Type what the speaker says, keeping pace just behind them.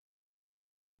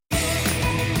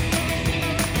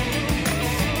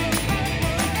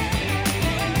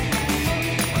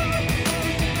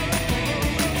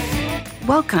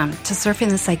Welcome to Surfing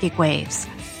the Psychic Waves.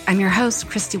 I'm your host,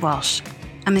 Christy Walsh.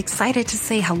 I'm excited to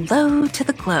say hello to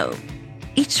the globe.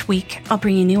 Each week, I'll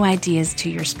bring you new ideas to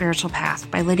your spiritual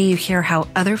path by letting you hear how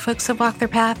other folks have walked their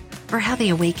path or how they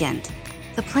awakened.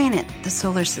 The planet, the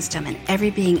solar system, and every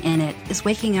being in it is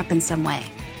waking up in some way.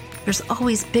 There's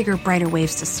always bigger, brighter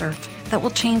waves to surf that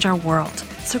will change our world,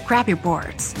 so grab your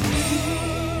boards.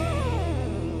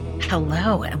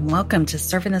 Hello, and welcome to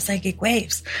Surfing the Psychic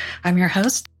Waves. I'm your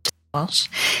host, Walsh,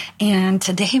 and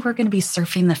today we're going to be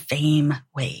surfing the fame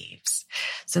waves.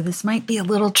 So this might be a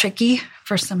little tricky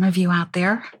for some of you out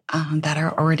there that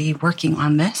are already working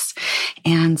on this.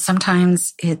 And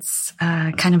sometimes it's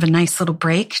kind of a nice little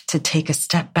break to take a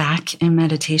step back in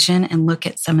meditation and look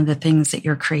at some of the things that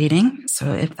you're creating.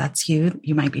 So if that's you,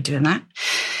 you might be doing that.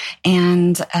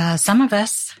 And some of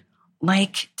us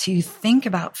like to think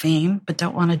about fame, but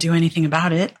don't want to do anything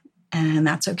about it. And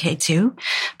that's okay too.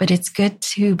 But it's good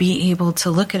to be able to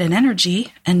look at an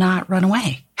energy and not run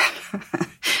away.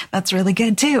 That's really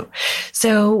good too.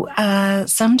 So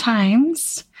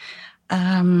sometimes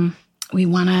we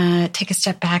want to take a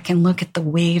step back and look at the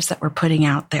waves that we're putting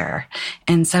out there.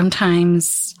 And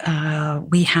sometimes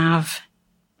we have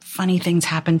funny things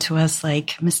happen to us,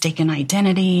 like mistaken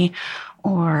identity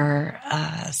or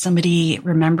somebody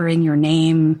remembering your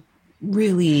name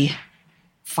really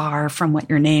far from what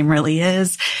your name really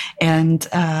is. And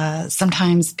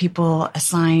sometimes people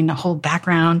assign a whole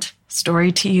background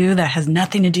story to you that has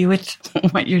nothing to do with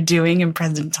what you're doing in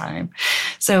present time.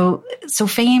 So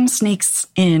fame sneaks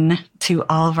in to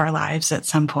all of our lives at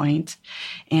some point.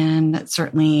 And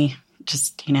certainly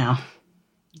just, the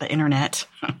internet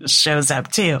shows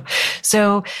up too.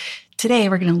 So today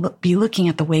we're going to be looking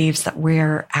at the waves that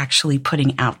we're actually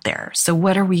putting out there. So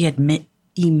what are we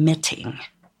emitting?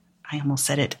 I almost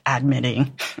said it,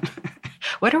 admitting.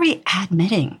 What are we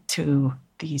admitting to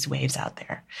these waves out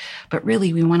there? But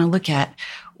really, we want to look at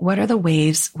what are the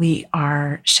waves we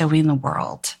are showing the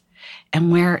world? And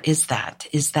where is that?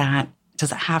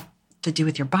 Does it have to do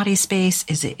with your body space?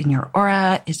 Is it in your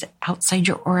aura? Is it outside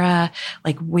your aura?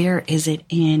 Like, where is it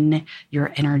in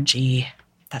your energy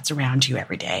that's around you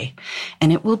every day?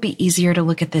 And it will be easier to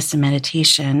look at this in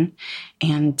meditation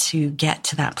and to get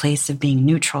to that place of being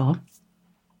neutral.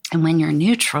 And when you're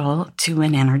neutral to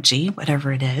an energy,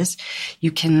 whatever it is,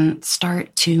 you can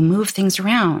start to move things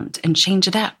around and change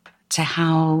it up to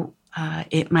how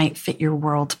it might fit your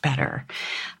world better.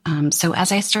 So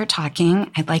as I start talking,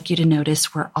 I'd like you to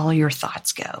notice where all your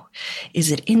thoughts go.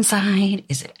 Is it inside?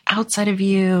 Is it outside of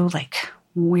you? Like,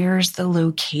 where's the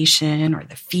location or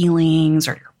the feelings,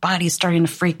 or your body's starting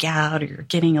to freak out, or you're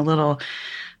getting a little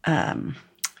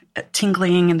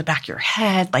tingling in the back of your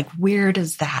head? Like, where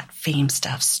does that fame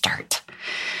stuff start?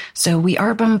 So we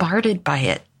are bombarded by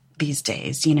it these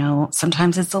days.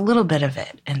 Sometimes it's a little bit of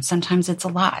it, and sometimes it's a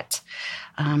lot.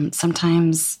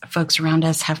 Sometimes folks around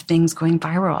us have things going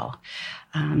viral.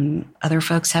 Other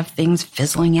folks have things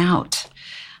fizzling out.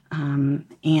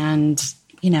 And,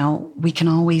 we can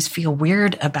always feel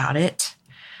weird about it.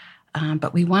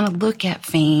 But we want to look at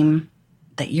fame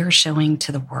that you're showing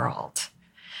to the world.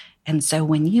 And so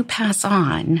when you pass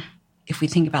on, if we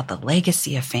think about the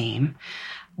legacy of fame,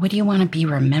 what do you want to be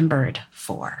remembered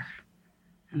for?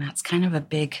 And that's kind of a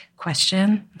big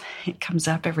question. It comes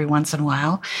up every once in a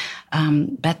while.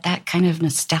 But that kind of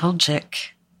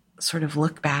nostalgic sort of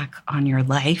look back on your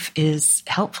life is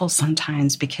helpful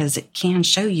sometimes, because it can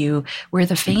show you where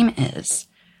the fame is.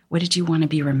 What did you want to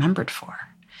be remembered for?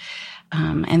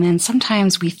 And then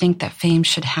sometimes we think that fame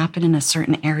should happen in a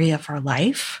certain area of our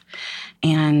life.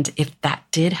 And if that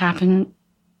did happen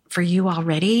for you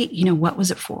already, what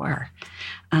was it for?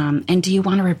 And do you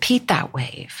want to repeat that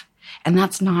wave? And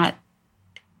that's not,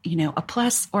 a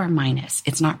plus or a minus.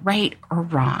 It's not right or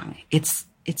wrong. It's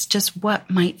just what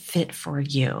might fit for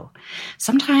you.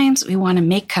 Sometimes we want to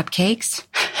make cupcakes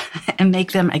and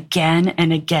make them again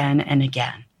and again and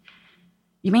again.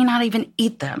 You may not even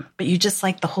eat them, but you just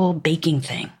like the whole baking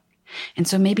thing. And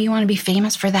so maybe you want to be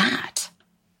famous for that.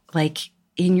 Like,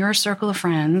 in your circle of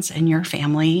friends and your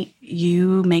family,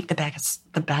 you make the best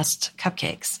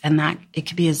cupcakes. And that it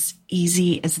could be as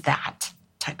easy as that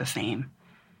type of fame.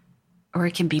 Or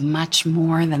it can be much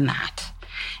more than that.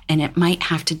 And it might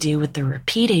have to do with the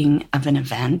repeating of an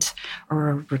event or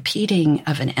a repeating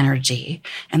of an energy.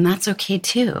 And that's okay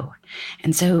too.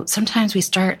 And so sometimes we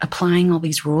start applying all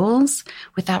these rules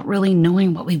without really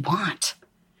knowing what we want.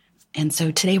 And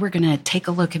so today we're going to take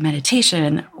a look at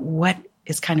meditation, what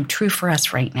is kind of true for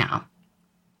us right now.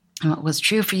 And what was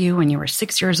true for you when you were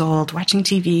 6 years old, watching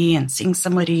TV and seeing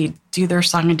somebody do their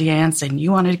song and dance, and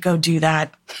you wanted to go do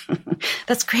that.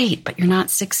 That's great, but you're not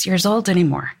 6 years old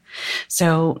anymore.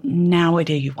 So now what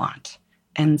do you want?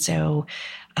 And so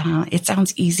it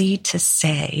sounds easy to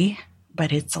say,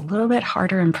 but it's a little bit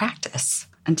harder in practice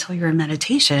until you're in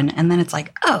meditation. And then it's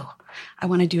like, oh, I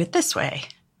want to do it this way.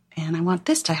 And I want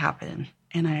this to happen.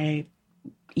 And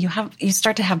you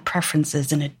start to have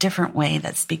preferences in a different way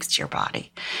that speaks to your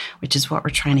body, which is what we're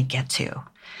trying to get to.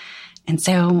 And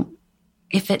so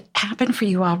if it happened for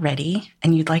you already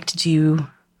and you'd like to do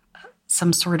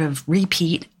some sort of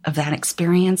repeat of that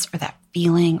experience or that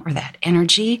feeling or that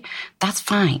energy, that's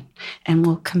fine. And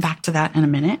we'll come back to that in a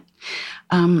minute.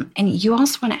 And you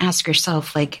also want to ask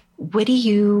yourself, like, what do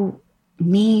you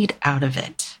need out of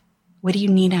it? What do you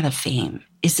need out of fame?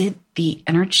 Is it the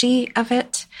energy of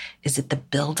it? Is it the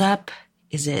buildup?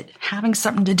 Is it having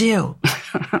something to do?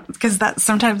 Because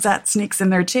sometimes that sneaks in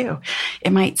there too.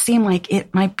 It might seem like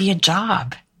it might be a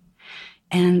job.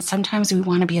 And sometimes we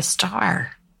want to be a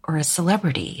star or a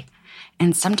celebrity.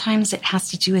 And sometimes it has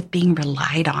to do with being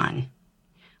relied on.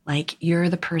 Like you're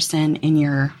the person in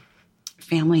your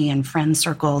family and friend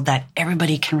circle that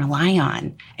everybody can rely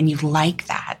on. And you like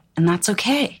that. And that's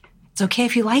okay. It's okay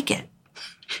if you like it.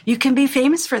 You can be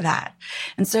famous for that.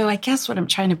 And so I guess what I'm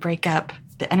trying to break up,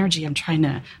 the energy I'm trying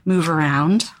to move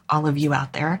around, all of you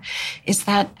out there, is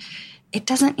that it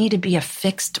doesn't need to be a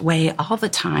fixed way all the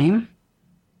time.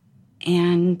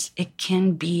 And it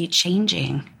can be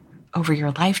changing over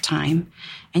your lifetime.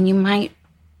 And you might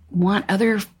want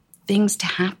other things to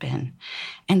happen.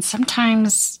 And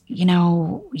sometimes,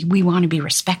 we want to be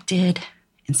respected.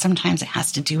 And sometimes it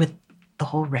has to do with the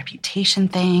whole reputation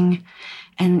thing.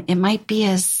 And it might be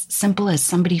as simple as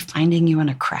somebody finding you in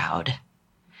a crowd.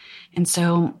 And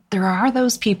so there are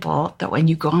those people that when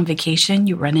you go on vacation,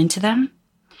 you run into them.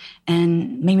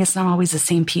 And maybe it's not always the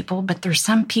same people, but there's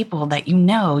some people that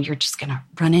you're just going to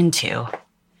run into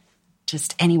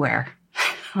just anywhere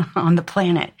on the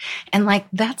planet. And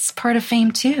that's part of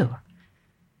fame too.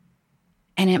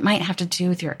 And it might have to do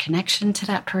with your connection to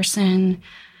that person,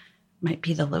 might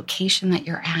be the location that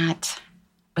you're at,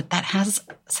 but that has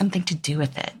something to do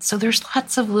with it. So there's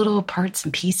lots of little parts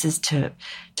and pieces to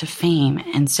fame.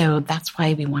 And so that's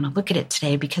why we want to look at it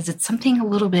today, because it's something a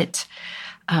little bit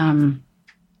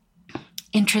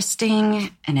interesting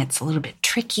and it's a little bit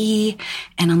tricky.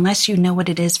 And unless you know what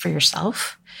it is for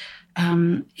yourself,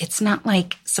 it's not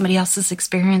like somebody else's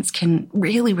experience can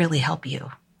really, really help you.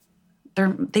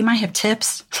 They might have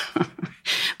tips,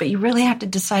 but you really have to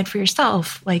decide for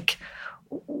yourself,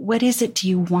 what is it do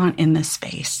you want in this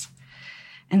space?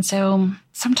 And so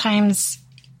sometimes,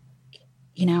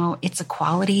 it's a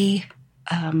quality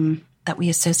that we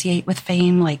associate with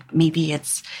fame. Like maybe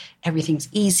it's everything's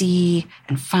easy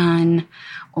and fun,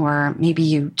 or maybe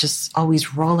you just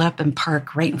always roll up and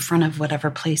park right in front of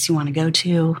whatever place you want to go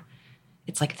to.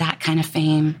 It's like that kind of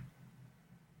fame.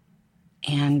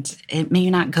 And it may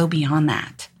not go beyond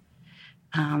that.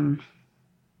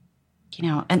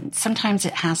 And sometimes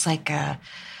it has like a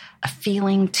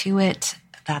feeling to it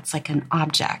that's like an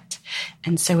object.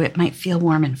 And so it might feel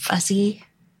warm and fuzzy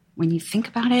when you think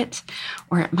about it,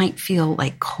 or it might feel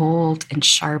like cold and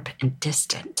sharp and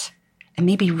distant and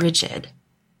maybe rigid,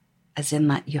 as in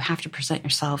that you have to present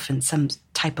yourself in some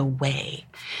type of way.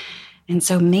 And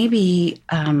so maybe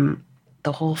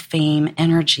the whole fame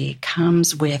energy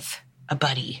comes with a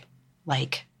buddy,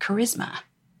 like charisma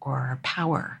or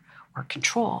power or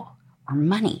control or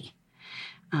money,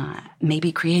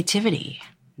 maybe creativity.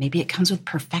 Maybe it comes with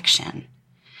perfection.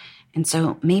 And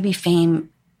so maybe fame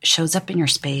shows up in your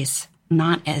space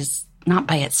not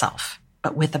by itself,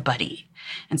 but with a buddy.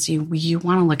 And so you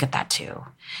want to look at that too.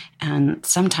 And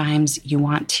sometimes you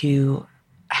want to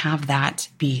have that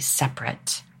be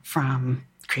separate from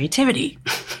creativity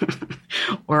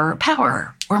or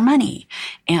power or money.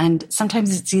 And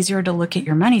sometimes it's easier to look at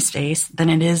your money space than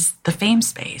it is the fame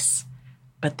space.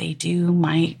 But they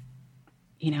might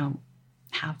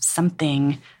have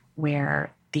something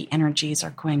where the energies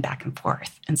are going back and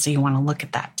forth. And so you want to look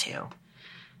at that too.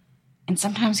 And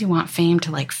sometimes you want fame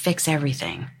to fix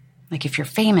everything. Like if you're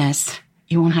famous,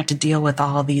 you won't have to deal with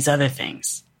all these other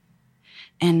things.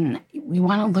 And we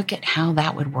want to look at how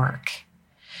that would work.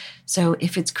 So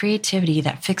if it's creativity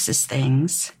that fixes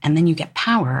things, and then you get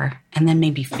power, and then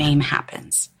maybe fame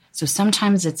happens. So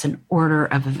sometimes it's an order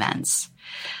of events.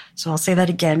 So I'll say that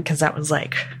again, because that was I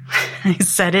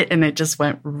said it and it just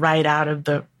went right out of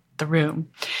the room.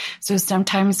 So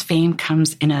sometimes fame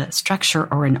comes in a structure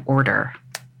or an order,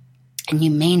 and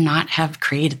you may not have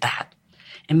created that.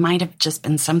 It might have just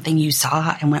been something you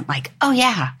saw and went oh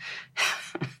yeah,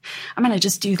 I'm going to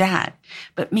just do that.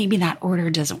 But maybe that order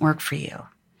doesn't work for you.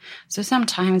 So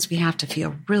sometimes we have to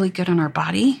feel really good in our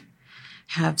body,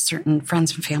 have certain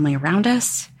friends and family around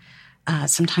us,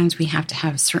 Sometimes we have to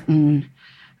have certain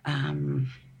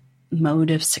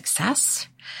mode of success.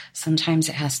 Sometimes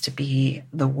it has to be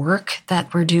the work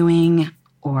that we're doing,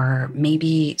 or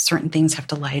maybe certain things have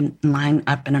to line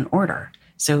up in an order.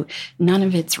 So none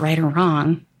of it's right or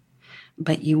wrong,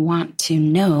 but you want to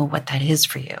know what that is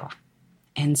for you.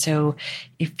 And so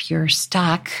if you're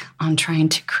stuck on trying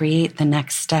to create the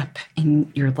next step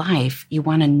in your life, you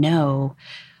want to know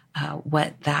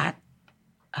what that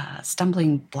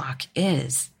stumbling block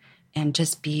is, and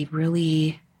just be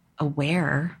really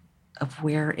aware of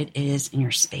where it is in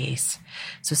your space.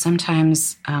 So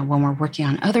sometimes when we're working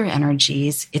on other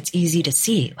energies, it's easy to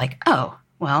see like, oh,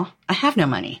 well, I have no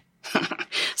money.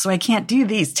 So I can't do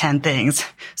these 10 things.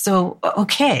 So,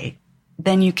 okay,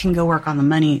 then you can go work on the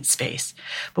money space.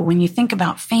 But when you think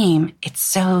about fame, it's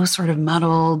so sort of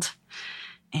muddled,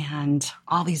 and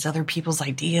all these other people's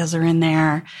ideas are in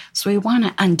there. So we want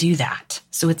to undo that.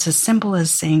 So it's as simple as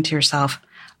saying to yourself,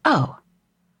 oh,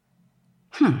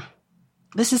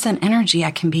 this is an energy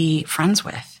I can be friends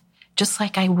with, just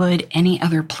like I would any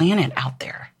other planet out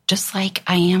there, just like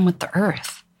I am with the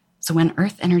earth. So when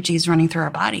earth energy is running through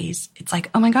our bodies, it's like,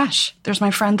 oh my gosh, there's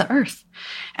my friend, the earth.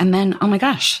 And then, oh my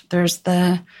gosh, there's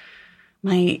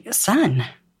my sun.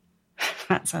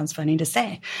 That sounds funny to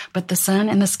say, but the sun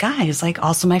in the sky is like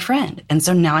also my friend. And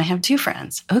so now I have two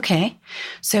friends. Okay.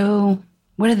 So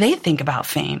what do they think about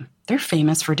fame? They're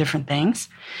famous for different things.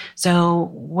 So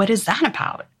what is that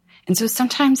about? And so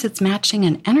sometimes it's matching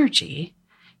an energy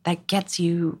that gets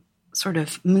you sort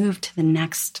of moved to the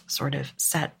next sort of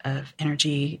set of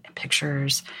energy,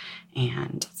 pictures,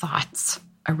 and thoughts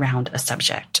around a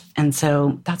subject. And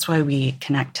so that's why we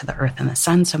connect to the earth and the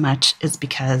sun so much, is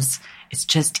because it's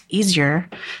just easier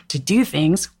to do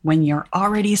things when you're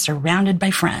already surrounded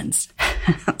by friends.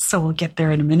 So we'll get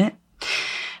there in a minute.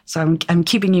 So I'm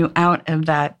keeping you out of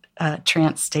that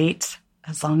trance state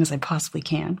as long as I possibly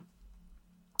can.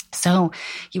 So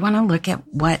you want to look at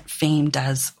what fame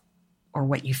does, or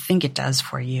what you think it does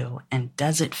for you, and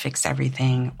does it fix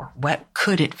everything, or what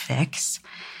could it fix?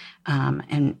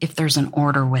 And if there's an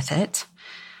order with it.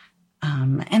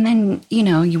 And then,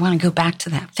 you want to go back to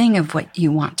that thing of what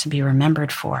you want to be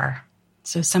remembered for.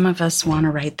 So some of us want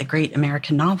to write the great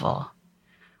American novel,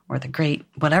 or the great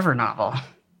whatever novel.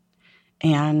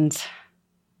 And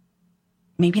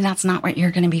maybe that's not what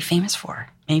you're going to be famous for.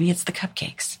 Maybe it's the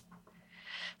cupcakes.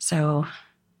 So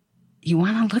you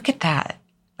want to look at that.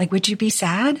 Like, would you be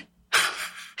sad?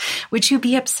 Would you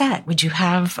be upset? Would you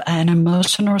have an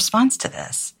emotional response to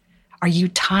this? Are you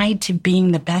tied to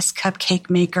being the best cupcake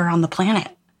maker on the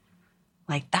planet?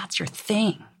 Like, that's your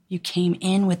thing. You came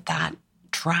in with that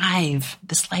drive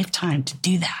this lifetime to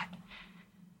do that.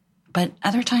 But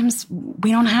other times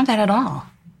we don't have that at all.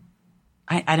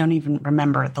 I don't even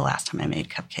remember the last time I made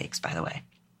cupcakes, by the way.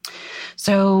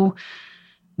 So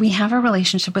we have a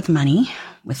relationship with money,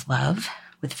 with love,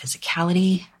 with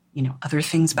physicality, other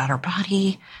things about our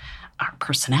body, our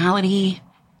personality.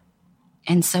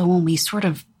 And so when we sort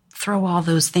of throw all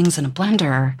those things in a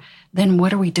blender, then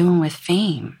what are we doing with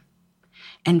fame?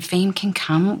 And fame can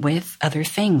come with other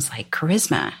things like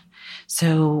charisma.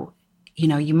 So,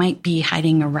 you might be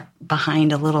hiding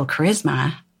behind a little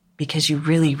charisma because you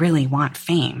really, really want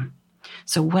fame.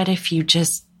 So what if you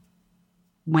just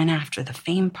went after the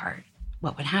fame part?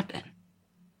 What would happen?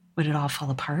 Would it all fall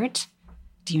apart?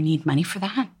 Do you need money for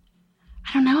that?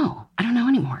 I don't know. I don't know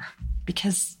anymore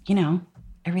because,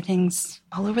 everything's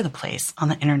all over the place on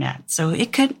the internet. So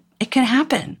it could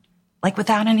happen like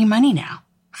without any money now.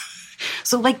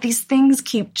 So like these things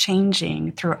keep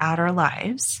changing throughout our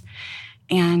lives,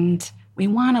 and we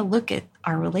want to look at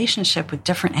our relationship with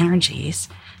different energies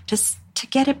just to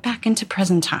get it back into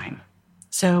present time.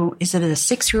 So is it a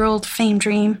 6-year-old fame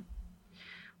dream,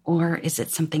 or is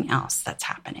it something else that's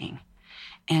happening?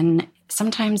 And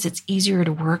sometimes it's easier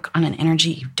to work on an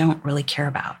energy you don't really care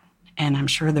about. And I'm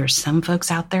sure there's some folks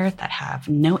out there that have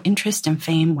no interest in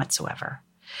fame whatsoever.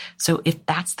 So if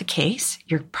that's the case,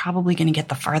 you're probably going to get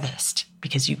the farthest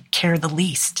because you care the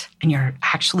least and you're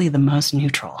actually the most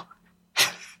neutral.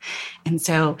 And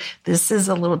so this is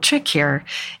a little trick here,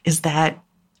 is that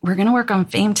we're going to work on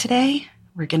fame today.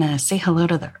 We're going to say hello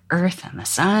to the earth and the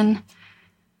sun.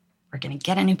 We're going to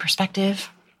get a new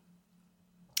perspective.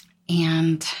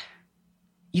 And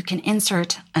you can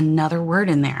insert another word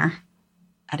in there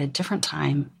at a different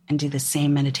time and do the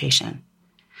same meditation.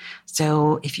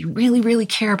 So if you really, really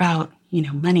care about,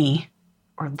 money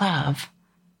or love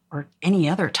or any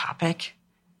other topic,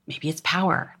 maybe it's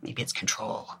power, maybe it's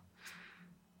control,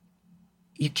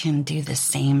 you can do the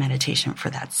same meditation for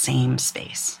that same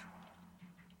space.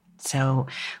 So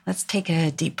let's take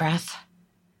a deep breath.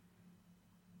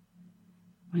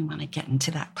 We want to get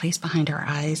into that place behind our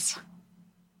eyes.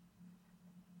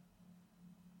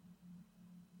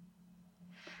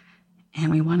 And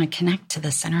we want to connect to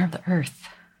the center of the earth.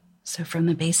 So from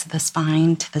the base of the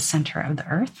spine to the center of the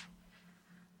earth,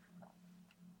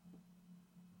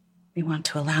 we want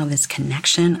to allow this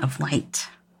connection of light.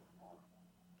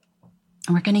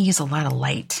 And we're going to use a lot of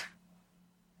light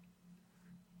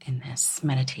in this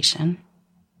meditation.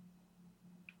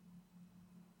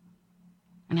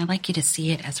 And I'd like you to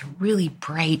see it as a really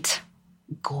bright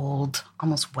gold,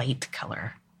 almost white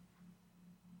color.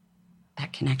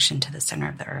 That connection to the center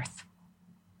of the earth.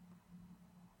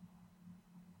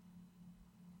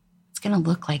 It's going to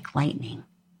look like lightning.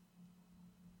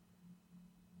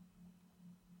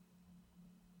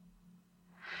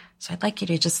 So I'd like you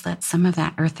to just let some of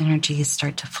that earth energy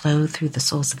start to flow through the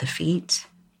soles of the feet,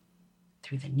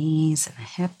 through the knees and the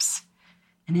hips,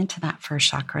 and into that first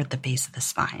chakra at the base of the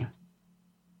spine.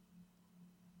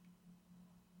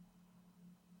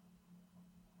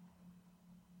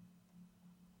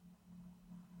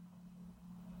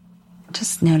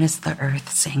 Just notice the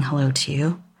earth saying hello to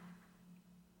you,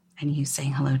 and you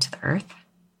saying hello to the earth.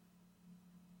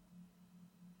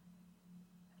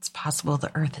 It's possible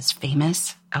the earth is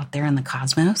famous out there in the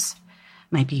cosmos.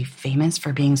 Might be famous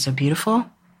for being so beautiful.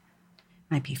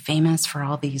 Might be famous for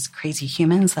all these crazy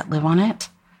humans that live on it.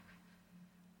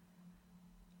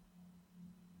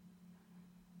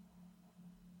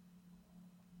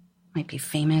 Might be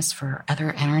famous for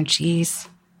other energies.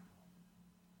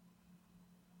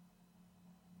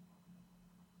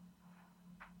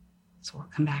 So we'll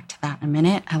come back to that in a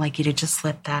minute. I'd like you to just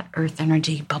let that earth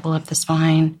energy bubble up the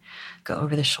spine, go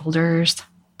over the shoulders,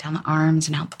 down the arms,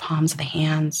 and out the palms of the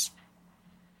hands.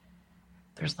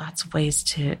 There's lots of ways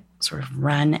to sort of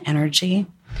run energy,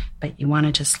 but you want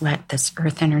to just let this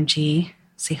earth energy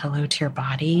say hello to your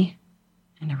body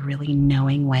in a really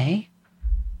knowing way.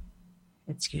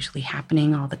 It's usually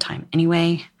happening all the time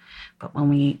anyway, but when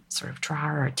we sort of draw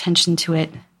our attention to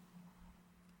it,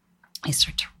 I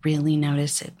start to really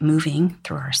notice it moving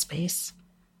through our space.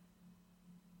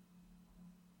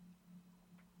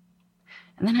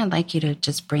 And then I'd like you to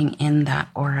just bring in that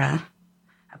aura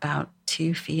about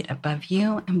 2 feet above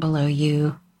you and below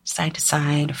you, side to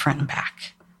side, front and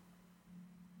back.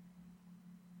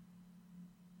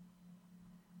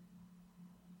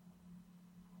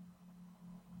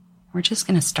 We're just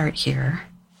going to start here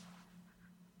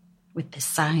with the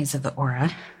size of the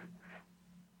aura.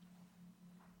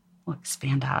 We'll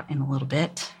expand out in a little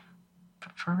bit.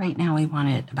 But for right now, we want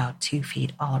it about 2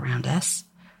 feet all around us.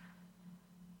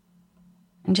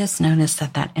 And just notice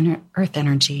that earth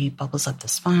energy bubbles up the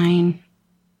spine.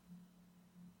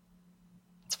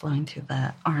 It's flowing through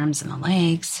the arms and the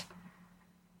legs.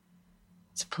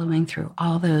 It's flowing through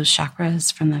all those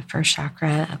chakras from the first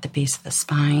chakra at the base of the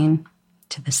spine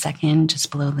to the second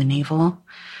just below the navel,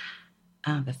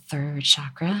 the third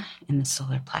chakra in the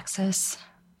solar plexus,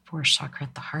 fourth chakra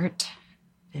at the heart,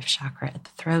 fifth chakra at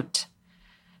the throat,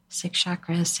 sixth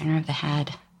chakra, center of the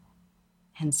head,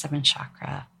 and seventh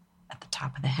chakra at the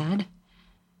top of the head.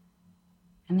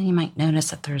 And then you might notice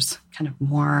that there's kind of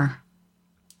more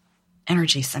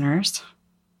energy centers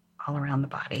all around the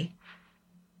body.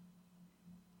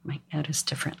 You might notice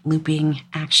different looping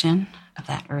action of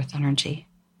that earth energy.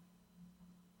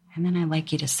 And then I'd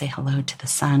like you to say hello to the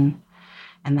sun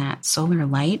and that solar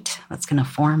light that's going to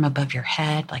form above your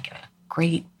head like a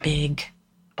great big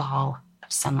ball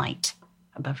of sunlight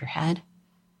above your head.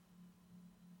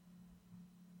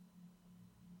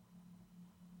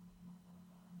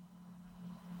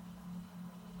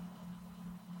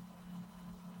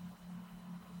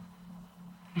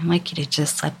 I'd like you to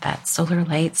just let that solar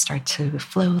light start to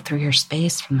flow through your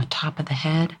space from the top of the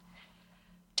head,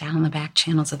 down the back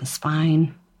channels of the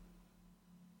spine,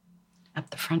 up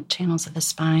the front channels of the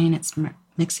spine. It's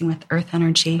mixing with earth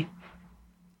energy.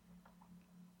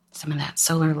 Some of that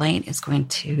solar light is going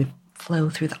to flow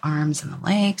through the arms and the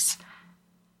legs,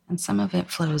 and some of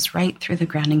it flows right through the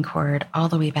grounding cord all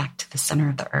the way back to the center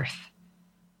of the earth.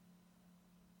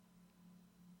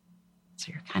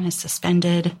 So you're kind of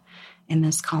suspended in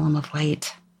this column of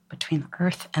light between the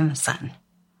earth and the sun.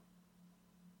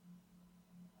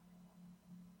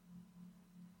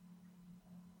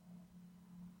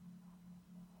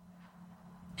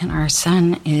 And our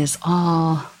sun is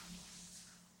all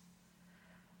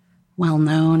well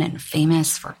known and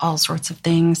famous for all sorts of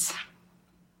things.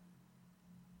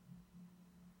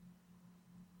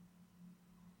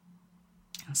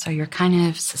 And so you're kind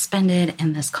of suspended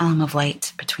in this column of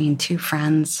light between two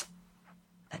friends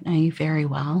that know you very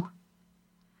well.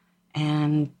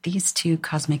 And these two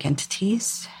cosmic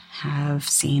entities have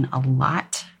seen a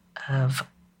lot of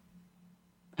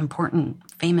important,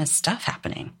 famous stuff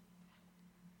happening.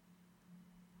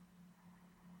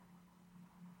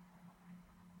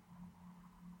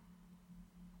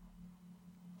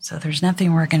 So there's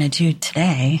nothing we're going to do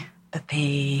today that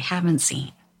they haven't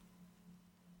seen.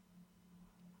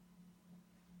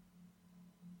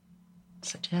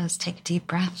 So just take a deep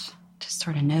breath. Just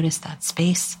sort of notice that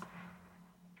space.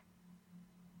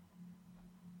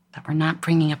 That we're not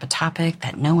bringing up a topic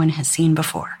that no one has seen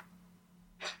before.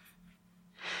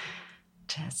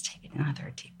 Just take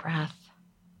another deep breath.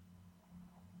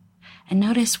 And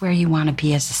notice where you want to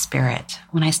be as a spirit.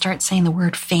 When I start saying the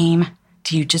word fame,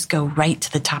 do you just go right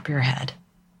to the top of your head?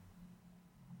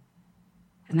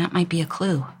 And that might be a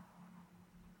clue.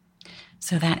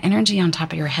 So that energy on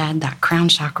top of your head, that crown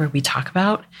chakra we talk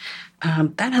about,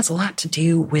 that has a lot to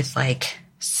do with like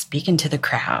speaking to the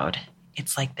crowd.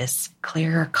 It's like this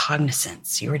clear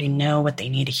cognizance. You already know what they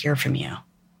need to hear from you.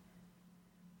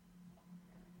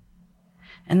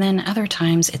 And then other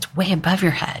times it's way above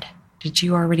your head. Did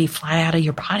you already fly out of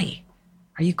your body?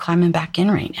 Are you climbing back in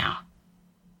right now?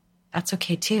 That's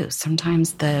okay too.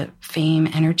 Sometimes the fame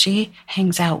energy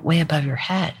hangs out way above your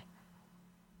head.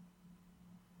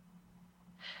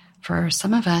 For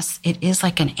some of us, it is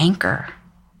like an anchor.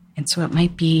 And so it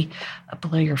might be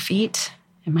below your feet.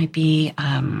 It might be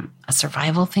a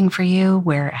survival thing for you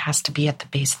where it has to be at the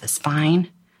base of the spine.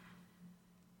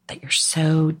 That you're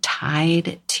so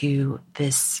tied to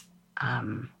this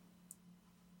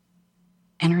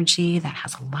energy that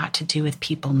has a lot to do with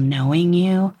people knowing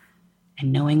you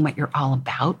and knowing what you're all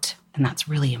about. And that's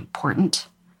really important.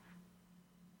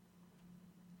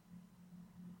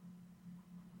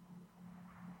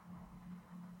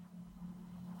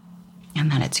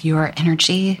 And that it's your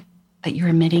energy that you're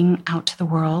emitting out to the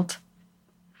world.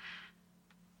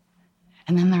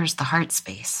 And then there's the heart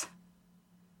space.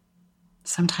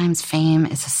 Sometimes fame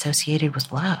is associated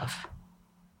with love.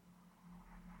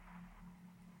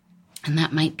 And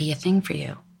that might be a thing for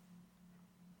you.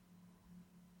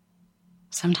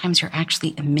 Sometimes you're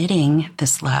actually emitting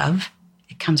this love.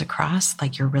 It comes across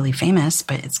like you're really famous,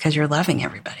 but it's because you're loving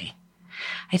everybody.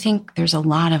 I think there's a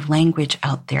lot of language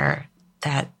out there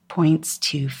that points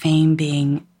to fame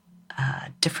being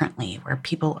differently, where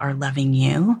people are loving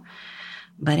you,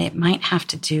 but it might have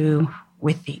to do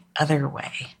with the other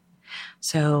way.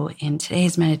 So in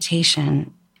today's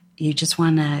meditation, you just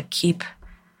want to keep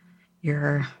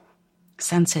your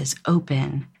senses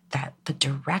open that the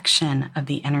direction of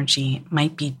the energy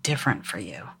might be different for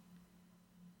you,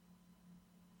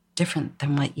 different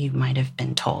than what you might have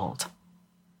been told.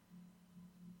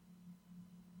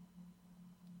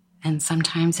 And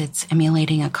sometimes it's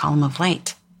emulating a column of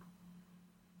light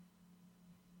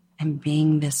and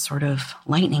being this sort of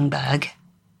lightning bug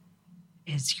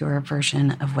is your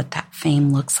version of what that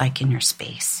fame looks like in your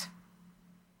space.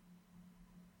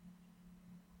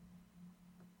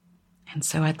 And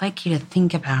so I'd like you to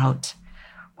think about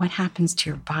what happens to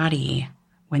your body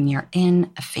when you're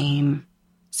in a fame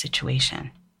situation.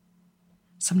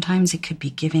 Sometimes it could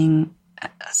be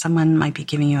someone might be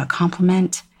giving you a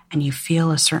compliment and you feel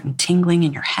a certain tingling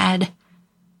in your head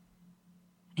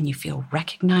and you feel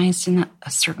recognized in a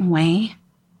certain way.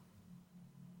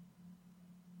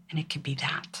 And it could be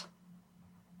that.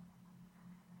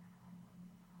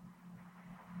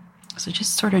 So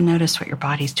just sort of notice what your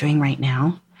body's doing right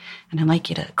now. And I'd like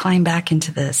you to climb back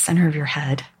into the center of your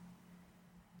head.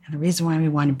 And the reason why we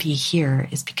want to be here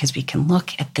is because we can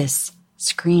look at this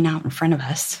screen out in front of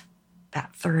us,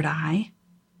 that third eye,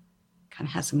 kind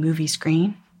of has a movie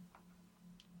screen.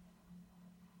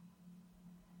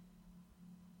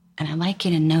 And I'd like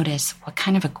you to notice what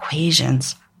kind of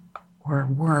equations or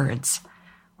words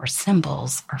or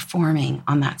symbols are forming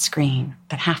on that screen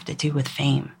that have to do with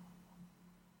fame.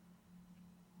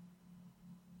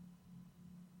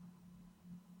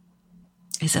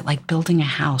 Is it like building a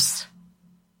house?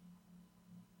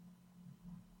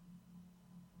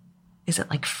 Is it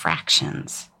like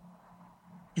fractions?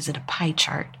 Is it a pie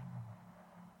chart?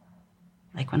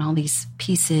 Like when all these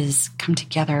pieces come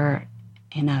together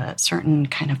in a certain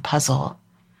kind of puzzle,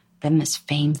 then this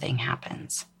fame thing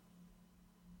happens.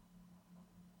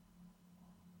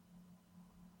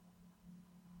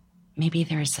 Maybe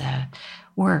there's a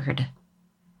word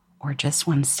or just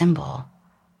one symbol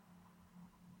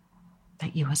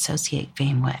that you associate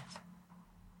fame with.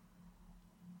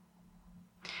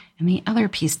 And the other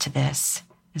piece to this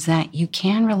is that you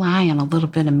can rely on a little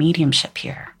bit of mediumship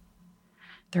here.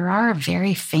 There are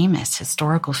very famous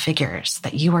historical figures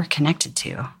that you are connected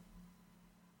to.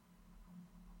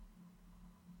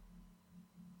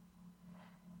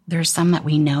 There's some that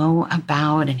we know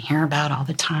about and hear about all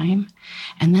the time.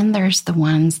 And then there's the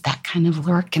ones that kind of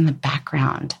lurk in the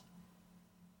background.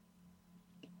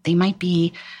 They might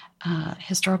be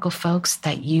historical folks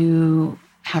that you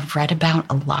have read about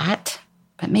a lot,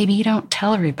 but maybe you don't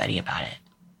tell everybody about it.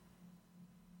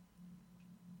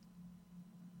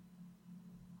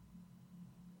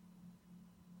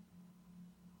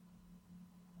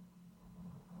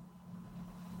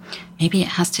 Maybe it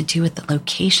has to do with the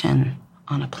location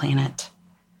on a planet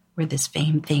where this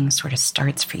fame thing sort of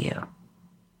starts for you.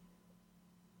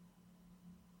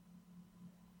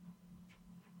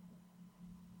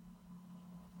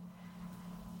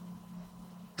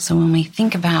 So when we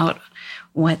think about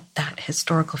what that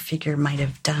historical figure might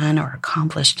have done or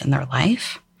accomplished in their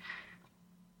life,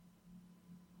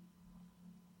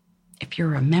 if you're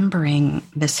remembering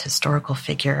this historical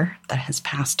figure that has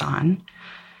passed on,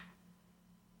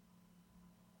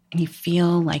 and you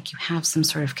feel like you have some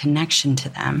sort of connection to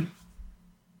them,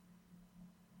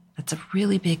 that's a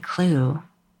really big clue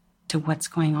to what's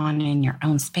going on in your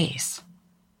own space.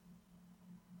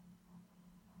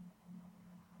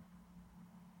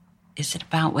 Is it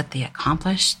about what they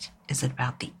accomplished? Is it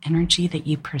about the energy that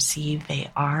you perceive they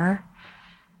are?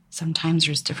 Sometimes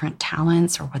there's different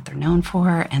talents or what they're known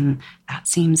for, and that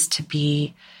seems to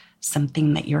be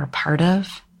something that you're a part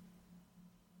of.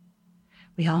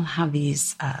 We all have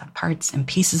these parts and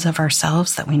pieces of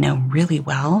ourselves that we know really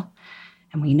well,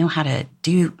 and we know how to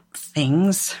do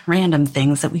things, random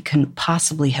things that we couldn't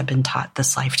possibly have been taught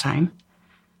this lifetime.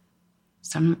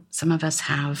 Some of us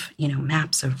have,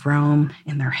 maps of Rome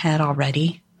in their head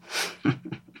already,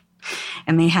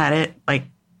 and they had it like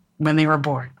when they were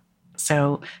born.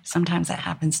 So sometimes that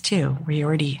happens too, where you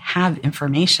already have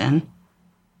information,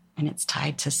 and it's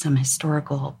tied to some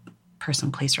historical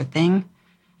person, place, or thing.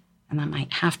 And that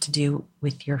might have to do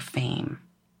with your fame.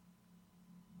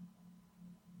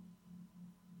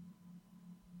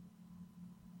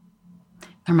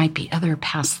 There might be other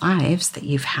past lives that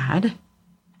you've had.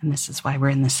 And this is why we're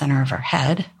in the center of our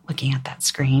head, looking at that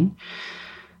screen.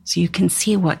 So you can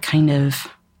see what kind of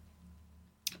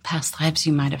past lives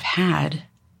you might have had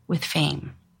with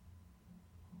fame.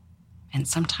 And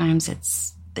sometimes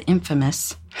it's the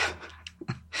infamous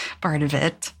part of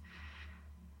it.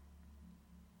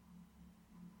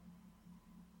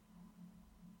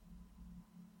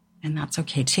 And that's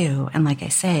okay too. And like I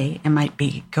say, it might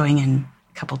be going in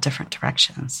a couple different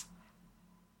directions.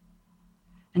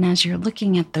 And as you're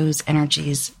looking at those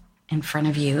energies in front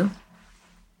of you,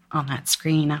 on that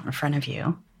screen out in front of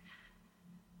you,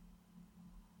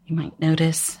 you might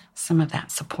notice some of that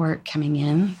support coming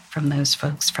in from those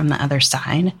folks from the other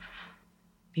side.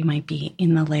 They might be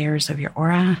in the layers of your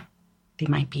aura. They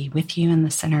might be with you in the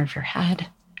center of your head.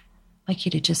 I'd like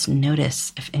you to just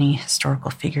notice if any historical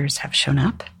figures have shown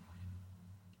up.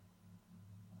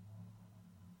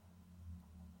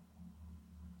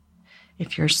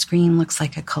 If your screen looks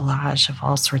like a collage of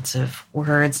all sorts of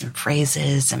words and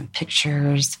phrases and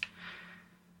pictures,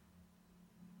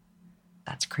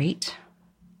 that's great.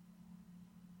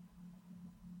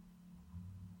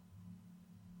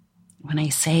 When I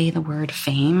say the word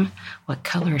fame, what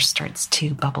color starts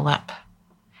to bubble up?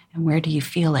 And where do you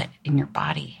feel it in your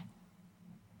body?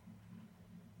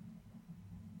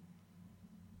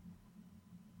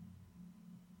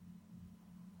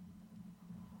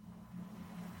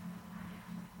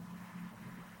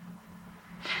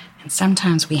 And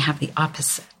sometimes we have the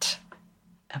opposite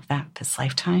of that this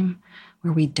lifetime,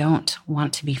 where we don't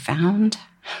want to be found.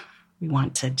 We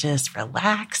want to just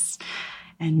relax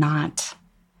and not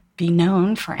be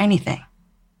known for anything.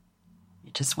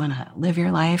 You just want to live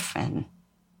your life and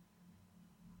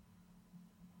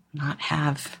not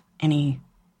have any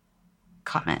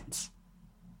comments.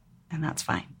 And that's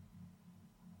fine.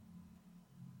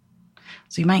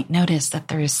 So you might notice that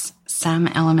there's some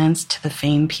elements to the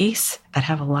fame piece that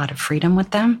have a lot of freedom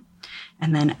with them,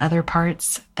 and then other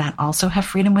parts that also have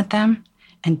freedom with them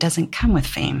and doesn't come with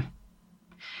fame.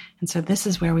 And so this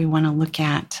is where we want to look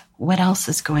at what else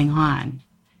is going on.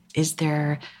 Is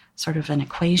there sort of an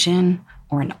equation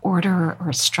or an order or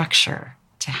a structure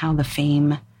to how the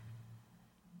fame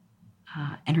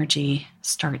energy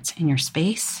starts in your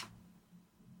space?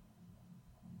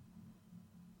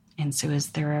 And so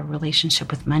is there a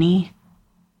relationship with money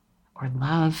or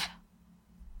love?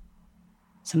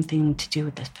 Something to do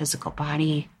with the physical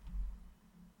body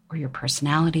or your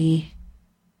personality,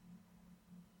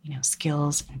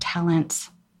 skills and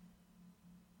talents.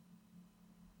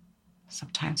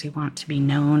 Sometimes we want to be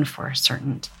known for a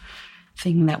certain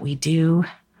thing that we do,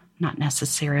 not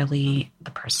necessarily the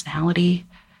personality.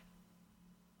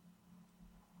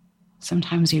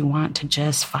 Sometimes we want to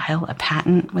just file a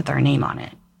patent with our name on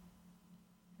it.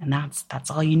 And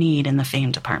that's all you need in the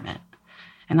fame department.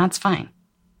 And that's fine.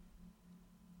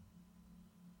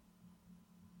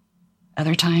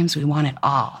 Other times we want it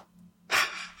all.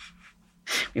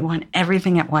 We want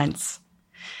everything at once.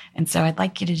 And so I'd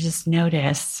like you to just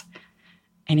notice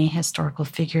any historical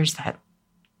figures that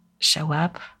show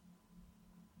up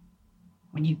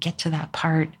when you get to that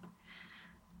part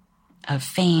of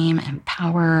fame and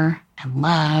power and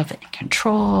love and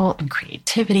control and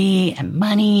creativity and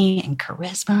money and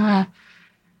charisma.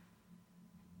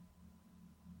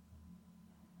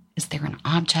 Is there an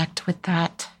object with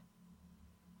that?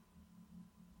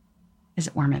 Is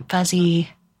it warm and fuzzy?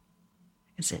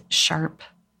 Is it sharp?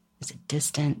 Is it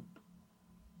distant?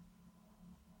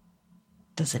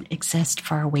 Does it exist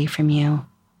far away from you?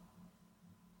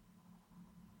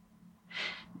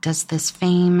 Does this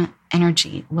fame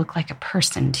energy look like a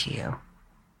person to you?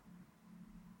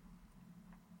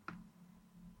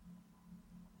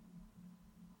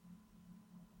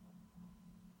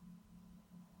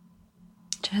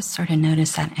 Just sort of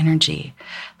notice that energy.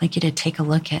 I'd like you to take a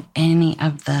look at any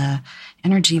of the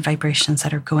energy vibrations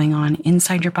that are going on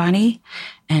inside your body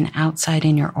and outside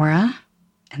in your aura,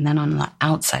 and then on the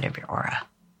outside of your aura.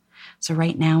 So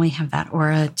right now we have that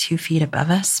aura 2 feet above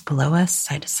us, below us,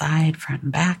 side to side, front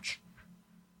and back.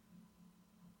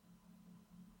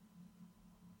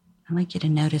 I'd like you to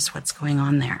notice what's going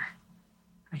on there.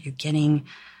 Are you getting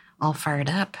all fired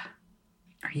up?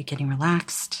 Are you getting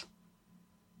relaxed?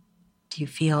 Do you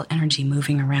feel energy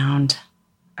moving around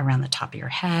the top of your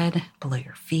head, below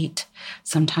your feet?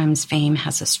 Sometimes fame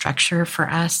has a structure for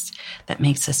us that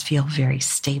makes us feel very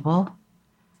stable.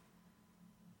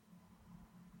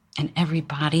 And every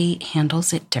body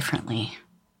handles it differently.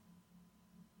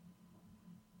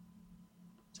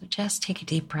 So just take a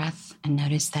deep breath and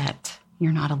notice that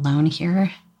you're not alone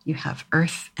here. You have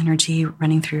earth energy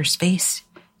running through your space.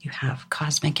 You have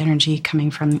cosmic energy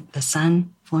coming from the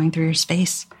sun flowing through your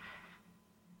space.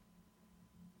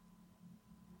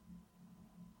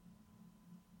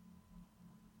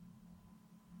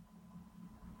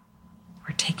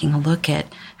 We're taking a look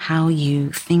at how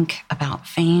you think about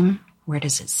fame. Where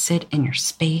does it sit in your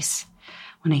space?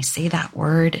 When I say that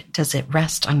word, does it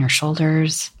rest on your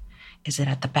shoulders? Is it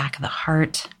at the back of the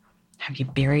heart? Have you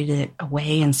buried it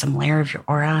away in some layer of your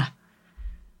aura?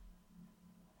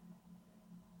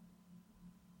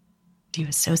 Do you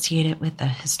associate it with a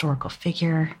historical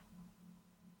figure?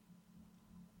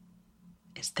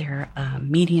 Is there a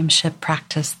mediumship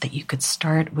practice that you could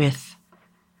start with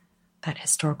that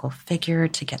historical figure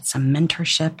to get some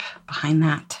mentorship behind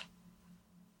that?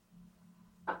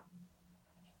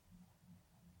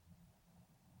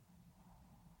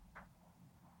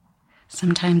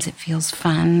 Sometimes it feels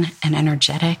fun and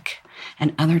energetic,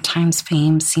 and other times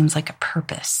fame seems like a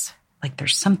purpose, like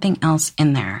there's something else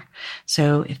in there.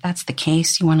 So if that's the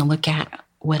case, you want to look at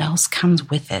what else comes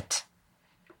with it.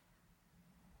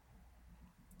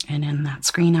 And in that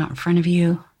screen out in front of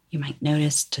you, you might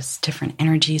notice just different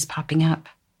energies popping up.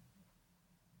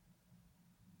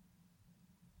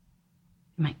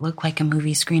 It might look like a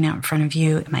movie screen out in front of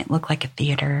you. It might look like a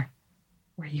theater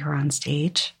where you're on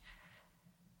stage.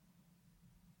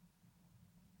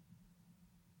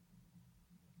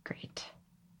 Great.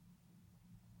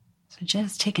 So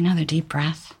just take another deep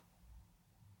breath.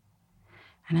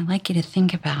 And I'd like you to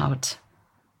think about,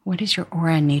 what does your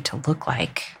aura need to look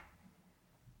like?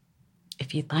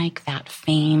 If you'd like that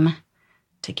fame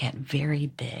to get very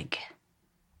big,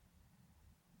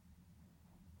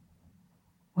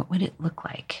 what would it look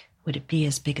like? Would it be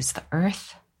as big as the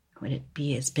earth? Would it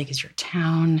be as big as your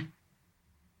town?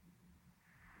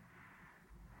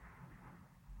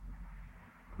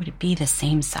 Would it be the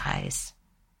same size?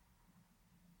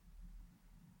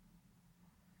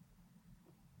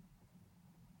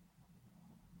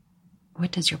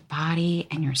 What does your body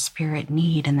and your spirit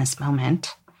need in this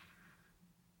moment?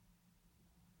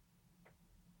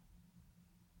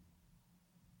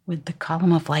 Would the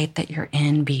column of light that you're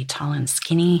in be tall and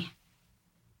skinny?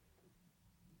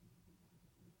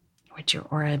 Would your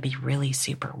aura be really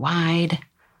super wide?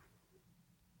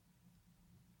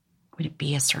 Would it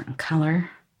be a certain color?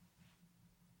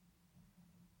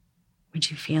 Would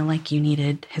you feel like you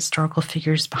needed historical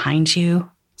figures behind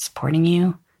you, supporting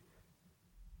you?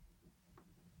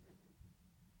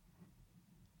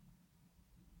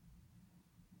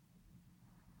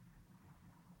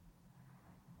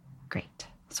 Great.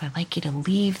 So I'd like you to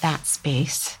leave that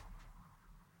space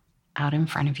out in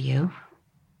front of you.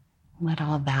 Let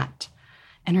all that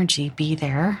energy be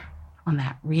there on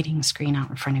that reading screen out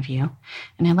in front of you.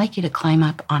 And I'd like you to climb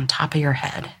up on top of your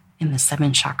head in the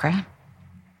seventh chakra,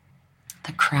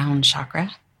 the crown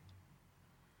chakra.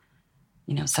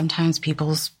 You know, sometimes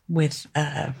people with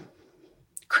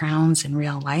crowns in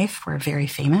real life were very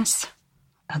famous.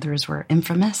 Others were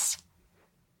infamous.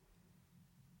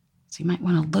 So you might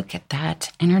want to look at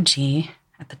that energy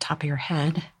at the top of your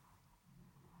head.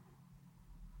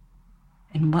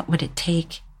 And what would it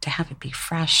take to have it be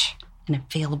fresh and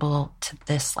available to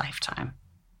this lifetime?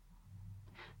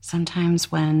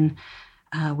 Sometimes when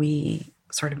we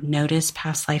sort of notice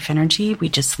past life energy, we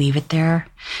just leave it there.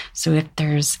 So if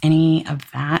there's any of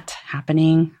that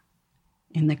happening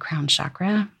in the crown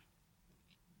chakra,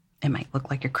 it might look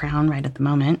like your crown right at the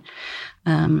moment.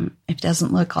 If it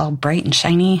doesn't look all bright and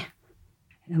shiny,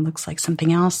 it looks like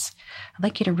something else, I'd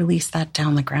like you to release that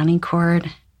down the grounding cord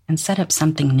and set up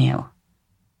something new.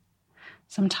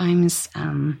 Sometimes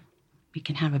we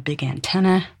can have a big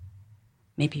antenna.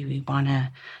 Maybe we want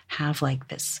to have like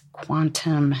this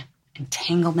quantum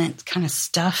entanglement kind of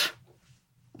stuff,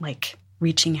 like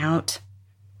reaching out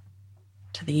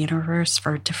to the universe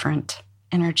for different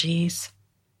energies.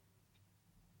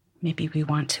 Maybe we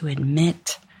want to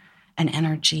emit an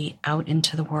energy out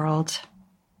into the world.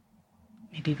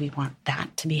 Maybe we want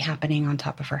that to be happening on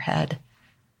top of our head.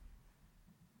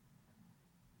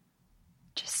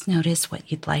 Just notice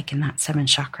what you'd like in that seventh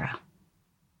chakra.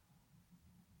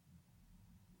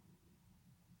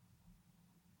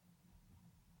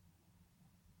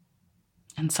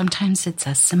 And sometimes it's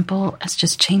as simple as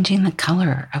just changing the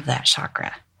color of that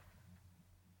chakra.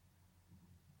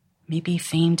 Maybe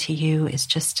fame to you is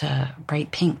just a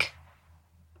bright pink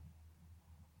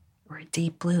or a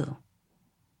deep blue.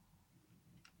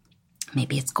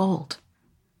 Maybe it's gold.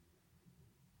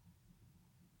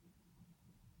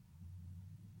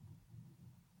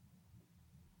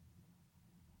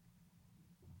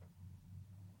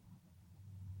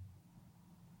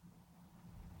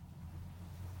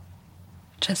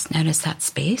 Just notice that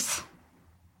space.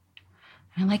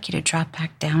 And I'd like you to drop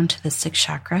back down to the sixth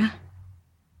chakra.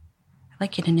 I'd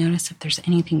like you to notice if there's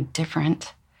anything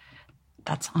different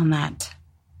that's on that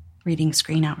reading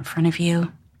screen out in front of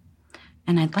you.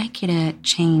 And I'd like you to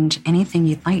change anything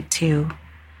you'd like to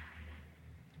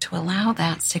allow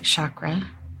that sixth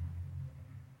chakra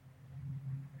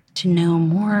to know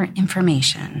more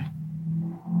information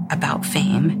about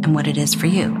fame and what it is for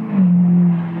you.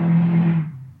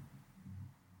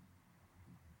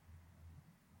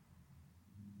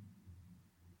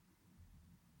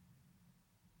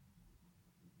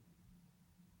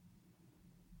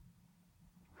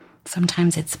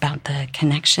 Sometimes it's about the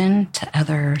connection to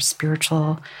other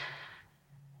spiritual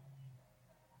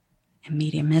and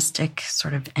mediumistic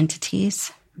sort of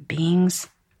entities, beings.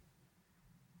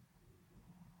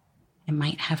 It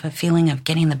might have a feeling of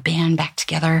getting the band back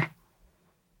together.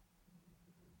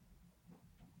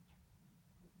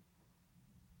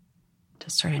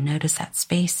 Just sort of notice that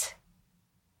space.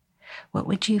 What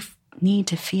would you need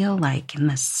to feel like in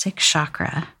the sixth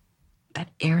chakra, that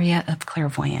area of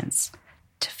clairvoyance,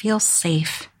 to feel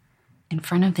safe in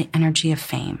front of the energy of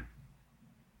fame?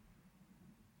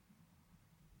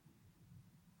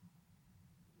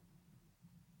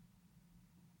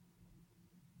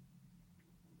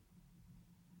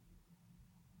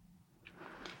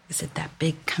 Is it that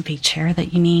big comfy chair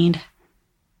that you need?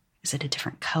 Is it a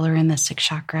different color in the sixth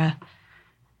chakra?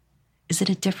 Is it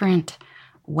a different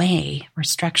way or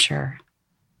structure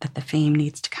that the fame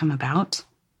needs to come about?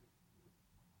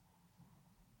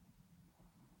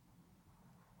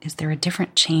 Is there a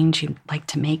different change you'd like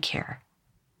to make here?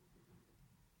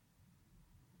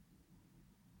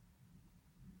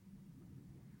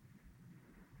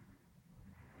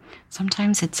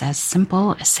 Sometimes it's as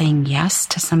simple as saying yes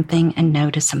to something and no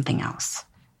to something else.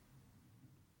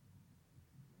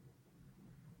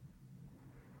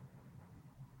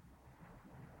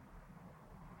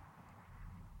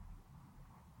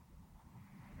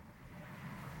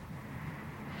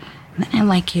 And then I'd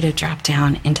like you to drop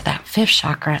down into that fifth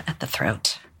chakra at the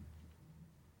throat.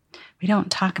 We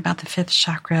don't talk about the fifth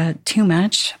chakra too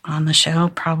much on the show,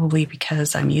 probably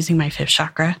because I'm using my fifth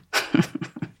chakra.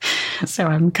 So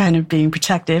I'm kind of being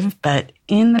protective, but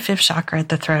in the fifth chakra at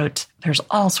the throat, there's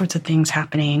all sorts of things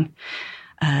happening.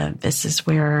 This is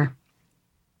where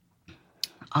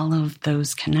all of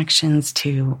those connections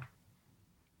to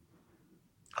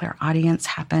clairaudience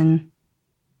happen.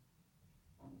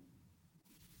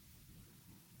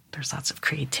 There's lots of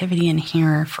creativity in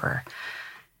here for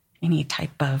any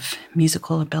type of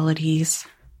musical abilities.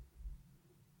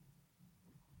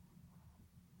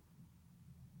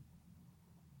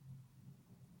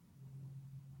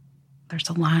 There's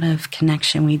a lot of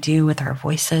connection we do with our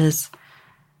voices.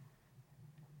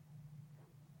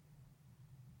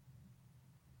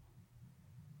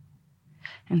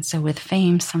 And so with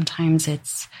fame, sometimes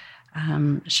it's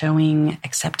showing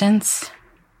acceptance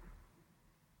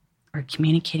or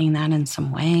communicating that in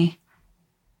some way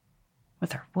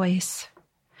with our voice.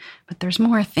 But there's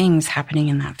more things happening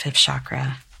in that fifth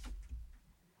chakra.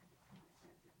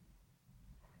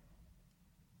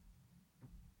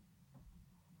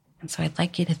 And so I'd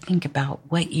like you to think about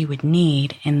what you would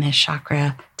need in this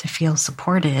chakra to feel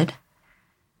supported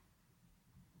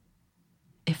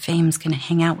if fame's going to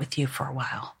hang out with you for a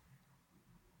while.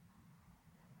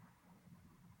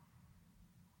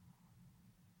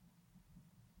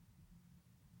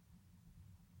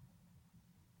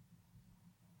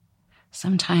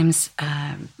 Sometimes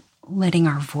letting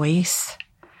our voice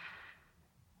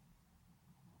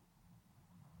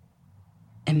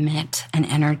emit an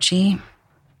energy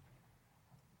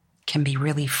can be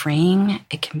really freeing.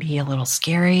 It can be a little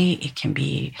scary. It can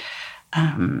be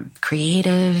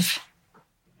creative.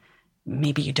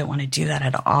 Maybe you don't want to do that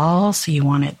at all, so you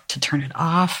want it to turn it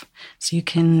off. So you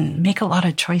can make a lot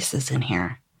of choices in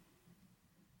here.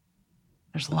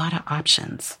 There's a lot of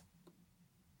options.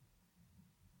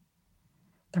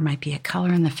 There might be a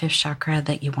color in the fifth chakra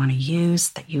that you want to use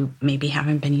that you maybe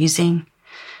haven't been using.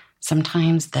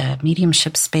 Sometimes the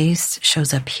mediumship space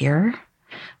shows up here,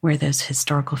 where those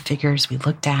historical figures we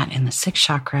looked at in the sixth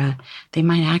chakra, they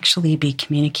might actually be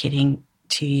communicating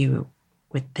to you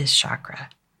with this chakra.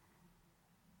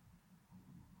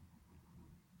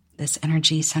 This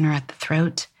energy center at the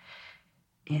throat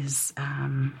is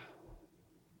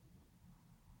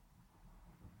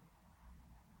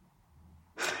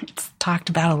it's talked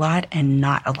about a lot and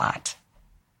not a lot.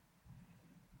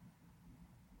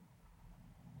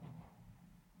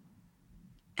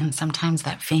 And sometimes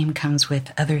that fame comes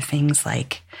with other things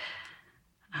like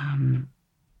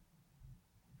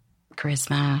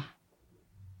charisma,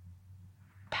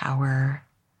 power,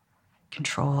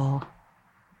 control,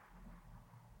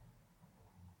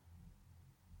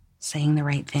 saying the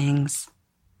right things.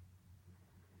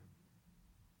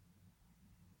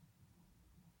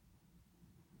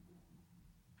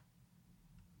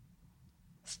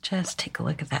 Let's just take a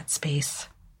look at that space.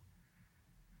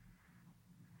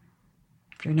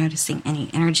 If you're noticing any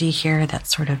energy here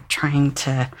that's sort of trying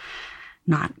to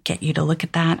not get you to look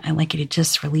at that, I'd like you to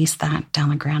just release that down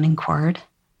the grounding cord.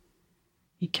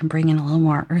 You can bring in a little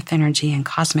more earth energy and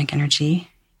cosmic energy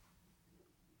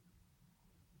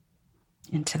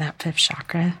into that fifth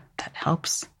chakra. That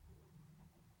helps.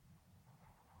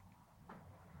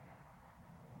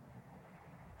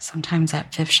 Sometimes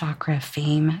that fifth chakra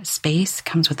fame space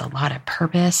comes with a lot of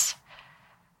purpose.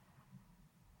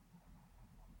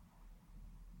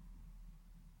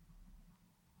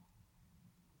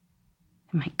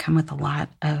 It might come with a lot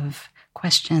of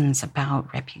questions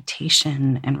about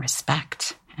reputation and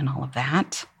respect and all of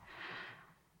that.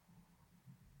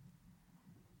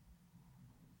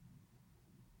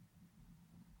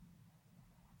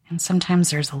 And sometimes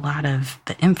there's a lot of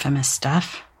the infamous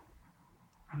stuff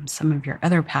from some of your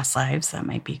other past lives that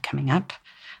might be coming up.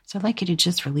 So I'd like you to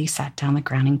just release that down the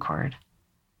grounding cord.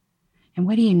 And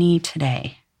what do you need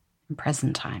today in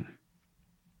present time?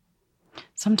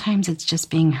 Sometimes it's just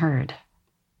being heard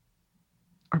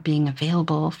or being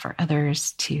available for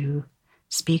others to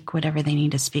speak whatever they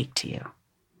need to speak to you.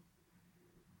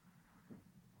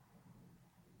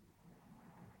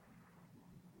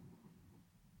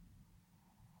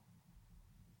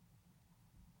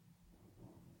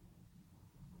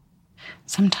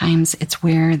 Sometimes it's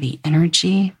where the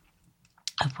energy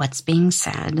of what's being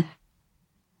said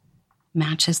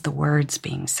matches the words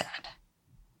being said.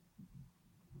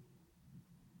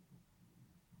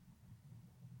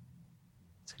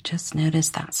 So just notice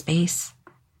that space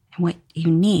and what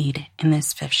you need in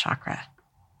this fifth chakra.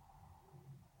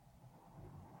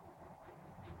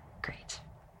 Great.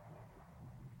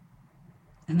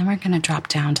 And then we're going to drop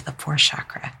down to the fourth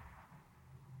chakra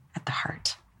at the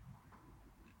heart.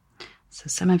 So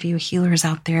some of you healers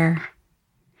out there,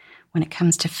 when it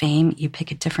comes to fame, you pick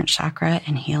a different chakra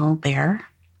and heal there.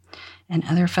 And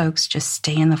other folks just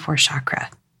stay in the fourth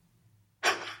chakra.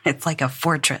 It's like a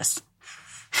fortress.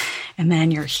 And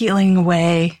then you're healing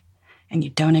away and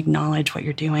you don't acknowledge what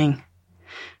you're doing.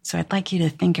 So I'd like you to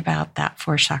think about that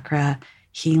fourth chakra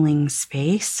healing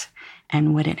space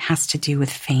and what it has to do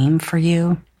with fame for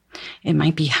you. It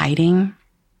might be hiding.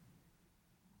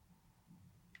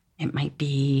 It might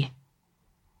be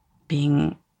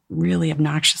being really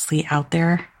obnoxiously out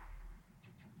there.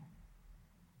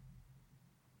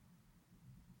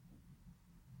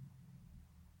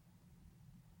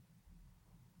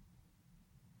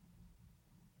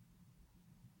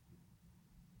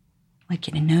 like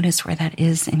you to notice where that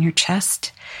is in your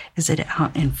chest. Is it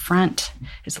out in front?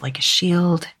 Is it like a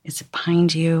shield? Is it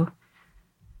behind you?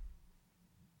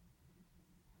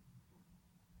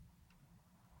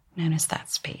 Notice that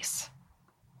space.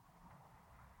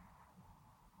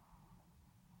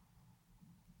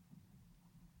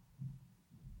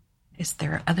 Is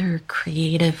there other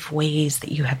creative ways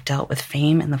that you have dealt with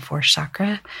fame in the fourth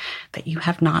chakra that you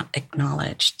have not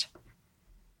acknowledged?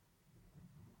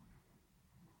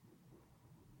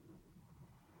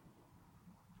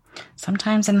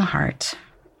 Sometimes in the heart,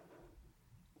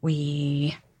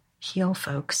 we heal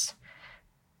folks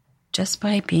just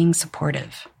by being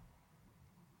supportive.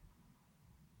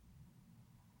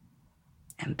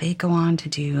 And they go on to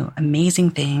do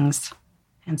amazing things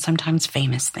and sometimes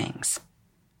famous things.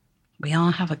 We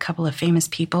all have a couple of famous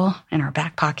people in our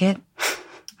back pocket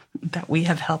that we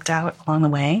have helped out along the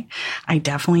way. I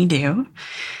definitely do.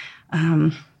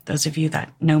 Those of you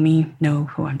that know me know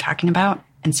who I'm talking about.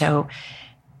 And so,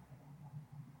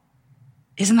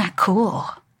 isn't that cool?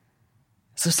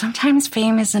 So sometimes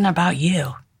fame isn't about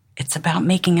you. It's about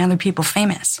making other people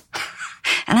famous.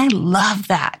 And I love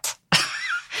that.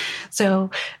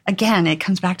 So again, it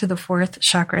comes back to the fourth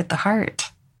chakra at the heart.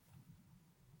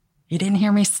 You didn't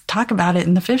hear me talk about it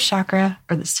in the fifth chakra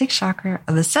or the sixth chakra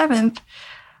or the seventh.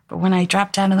 But when I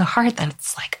drop down to the heart, then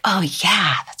it's like, oh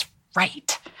yeah, that's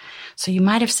right. So you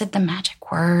might have said the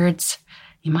magic words.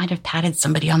 You might have patted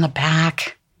somebody on the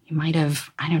back. You might have,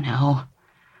 I don't know,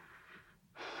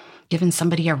 given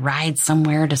somebody a ride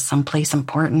somewhere to someplace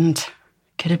important.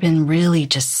 Could have been really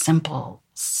just simple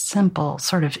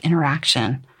sort of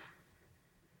interaction.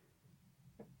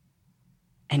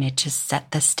 And it just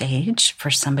set the stage for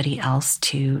somebody else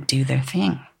to do their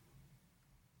thing.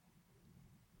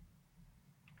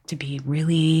 To be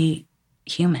really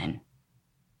human.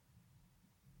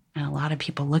 And a lot of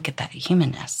people look at that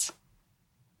humanness.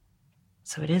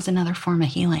 So it is another form of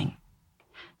healing.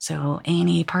 So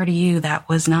any part of you that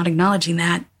was not acknowledging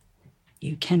that,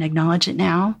 you can acknowledge it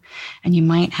now, and you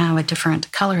might have a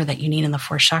different color that you need in the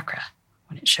fourth chakra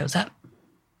when it shows up.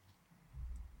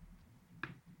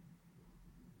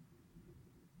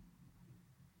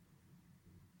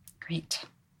 Great.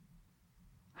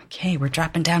 Okay, we're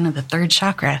dropping down to the third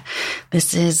chakra.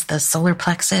 This is the solar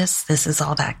plexus. This is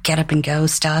all that get up and go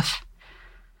stuff.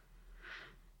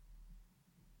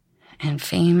 And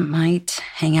fame might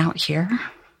hang out here.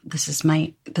 This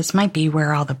might be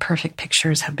where all the perfect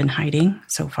pictures have been hiding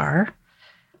so far.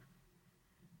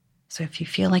 So if you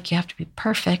feel like you have to be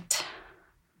perfect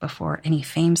before any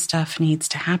fame stuff needs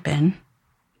to happen,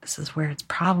 this is where it's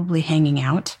probably hanging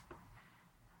out.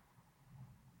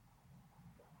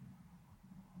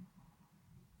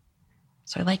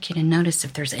 So I'd like you to notice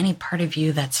if there's any part of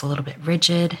you that's a little bit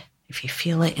rigid, if you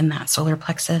feel it in that solar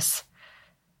plexus.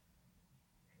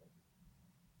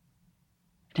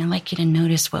 And I'd like you to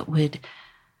notice what would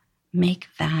make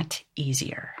that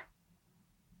easier.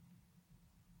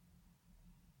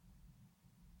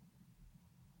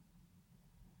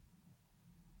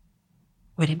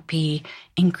 Would it be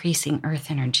increasing earth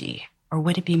energy, or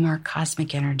would it be more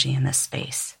cosmic energy in this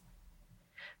space?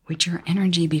 Would your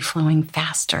energy be flowing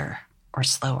faster or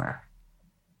slower?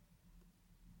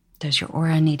 Does your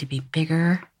aura need to be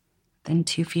bigger than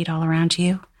 2 feet all around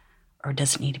you, or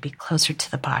does it need to be closer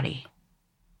to the body?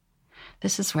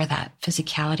 This is where that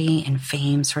physicality and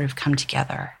fame sort of come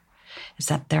together, is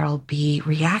that there'll be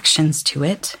reactions to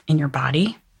it in your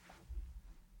body,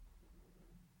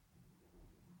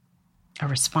 a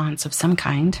response of some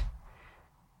kind.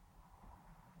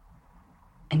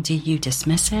 And do you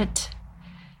dismiss it?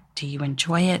 Do you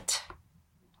enjoy it?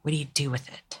 What do you do with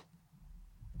it?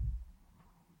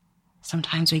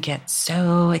 Sometimes we get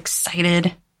so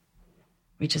excited,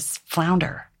 we just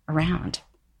flounder around.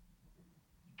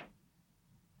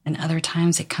 And other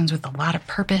times it comes with a lot of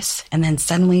purpose, and then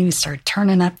suddenly we start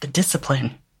turning up the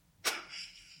discipline.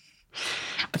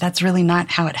 But that's really not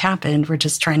how it happened. We're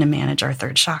just trying to manage our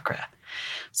third chakra.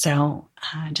 So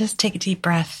just take a deep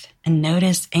breath and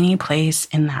notice any place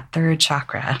in that third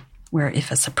chakra where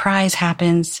if a surprise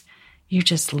happens, you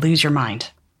just lose your mind.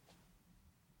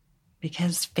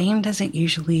 Because fame doesn't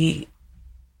usually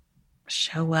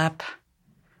show up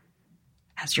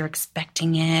as you're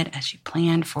expecting it, as you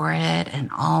planned for it, and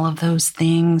all of those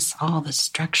things, all the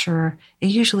structure. It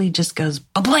usually just goes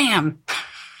ba-blam!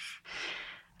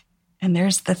 And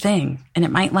there's the thing. And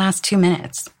it might last 2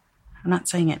 minutes. I'm not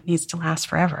saying it needs to last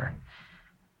forever.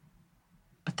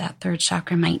 But that third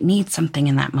chakra might need something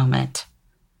in that moment.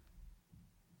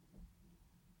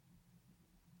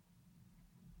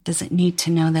 Does it need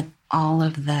to know that all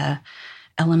of the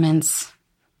elements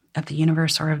of the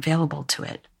universe are available to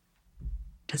it?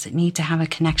 Does it need to have a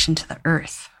connection to the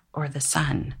earth or the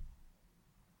sun?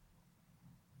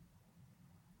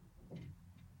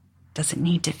 Does it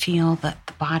need to feel that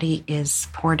the body is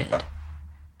supported?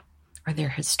 Are there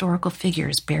historical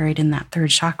figures buried in that third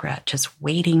chakra just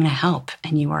waiting to help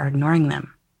and you are ignoring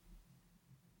them?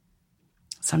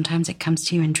 Sometimes it comes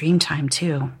to you in dream time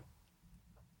too.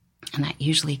 And that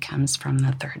usually comes from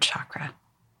the third chakra.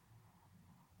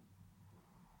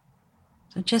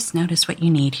 So just notice what you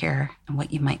need here and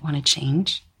what you might want to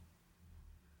change.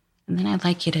 And then I'd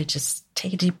like you to just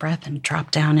take a deep breath and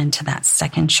drop down into that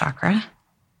second chakra.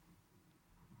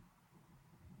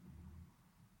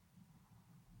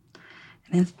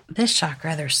 In this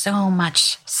chakra, there's so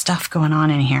much stuff going on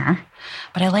in here,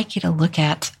 but I like you to look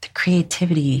at the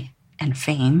creativity and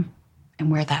fame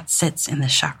and where that sits in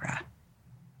this chakra.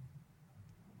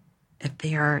 If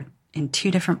they are in two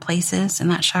different places in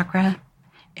that chakra,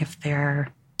 if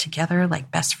they're together like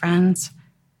best friends,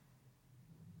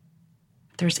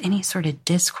 if there's any sort of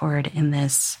discord in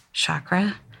this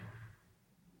chakra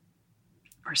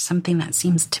or something that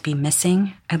seems to be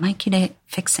missing, I'd like you to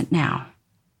fix it now.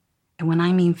 And when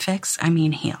I mean fix, I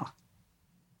mean heal.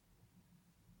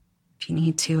 If you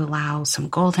need to allow some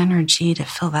gold energy to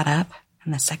fill that up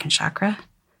in the second chakra,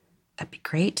 that'd be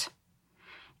great.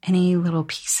 Any little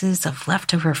pieces of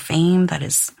leftover fame that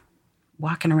is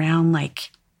walking around like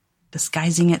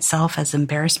disguising itself as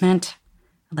embarrassment,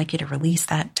 I'd like you to release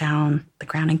that down the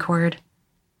grounding cord.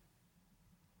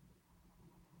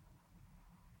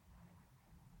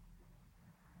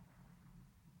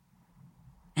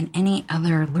 And any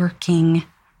other lurking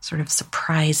sort of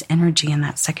surprise energy in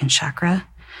that second chakra,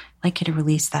 I'd like you to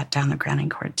release that down the grounding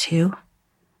cord too.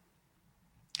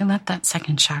 And let that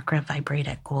second chakra vibrate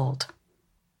at gold.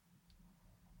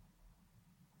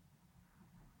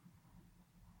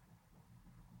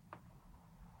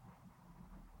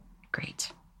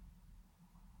 Great.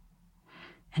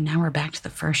 And now we're back to the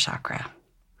first chakra.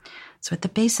 So at the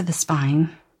base of the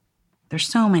spine, there's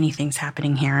so many things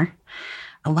happening here.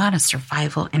 A lot of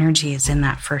survival energy is in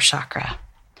that first chakra.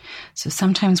 So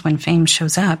sometimes when fame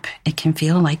shows up, it can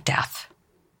feel like death.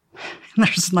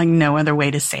 There's like no other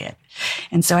way to say it.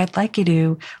 And so I'd like you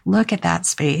to look at that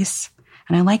space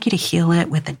and I'd like you to heal it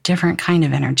with a different kind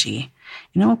of energy.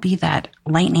 And it will be that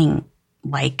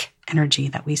lightning-like energy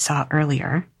that we saw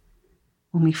earlier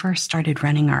when we first started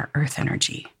running our earth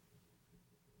energy.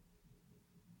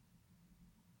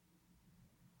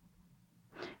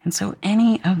 And so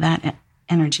any of that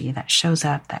energy that shows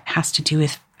up that has to do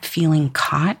with feeling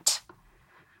caught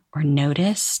or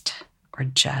noticed or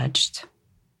judged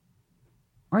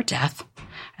or death,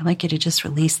 I'd like you to just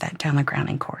release that down the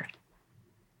grounding cord.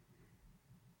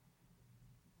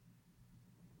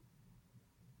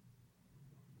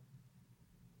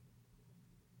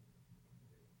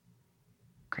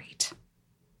 Great.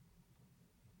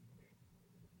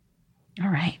 All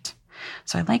right.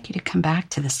 So I'd like you to come back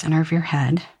to the center of your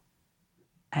head.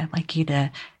 I'd like you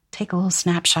to take a little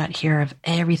snapshot here of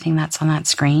everything that's on that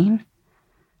screen.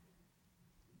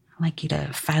 I'd like you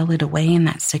to file it away in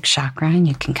that sixth chakra, and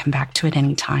you can come back to it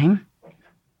anytime.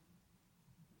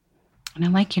 And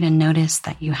I'd like you to notice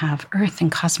that you have earth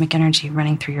and cosmic energy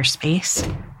running through your space.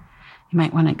 You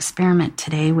might want to experiment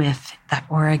today with that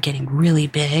aura getting really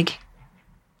big.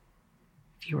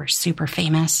 If you were super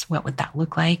famous, what would that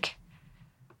look like?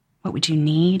 What would you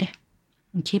need?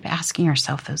 And keep asking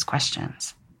yourself those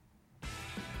questions.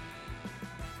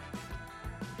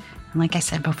 And like I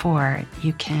said before,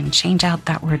 you can change out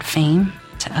that word fame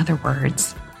to other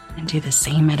words and do the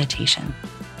same meditation.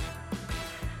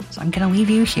 So I'm going to leave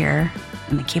you here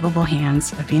in the capable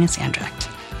hands of Venus Andrecht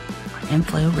on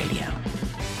Inflow Radio.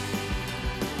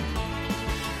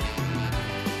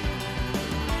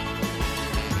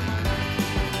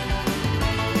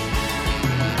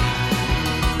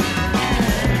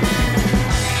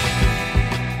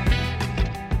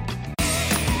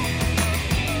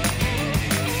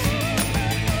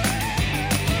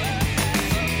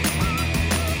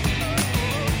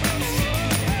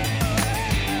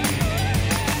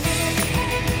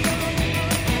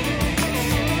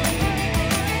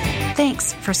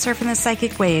 Thanks for surfing the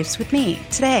psychic waves with me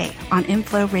today on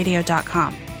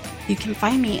InflowRadio.com. You can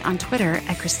find me on Twitter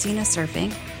at Christina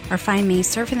Surfing, or find me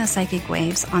surfing the psychic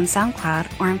waves on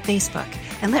SoundCloud or on Facebook,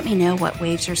 and let me know what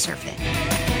waves you're surfing.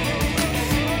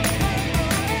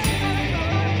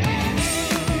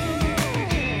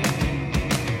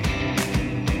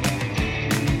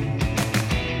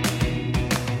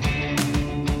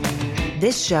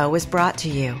 This show is brought to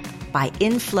you by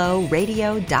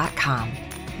InflowRadio.com,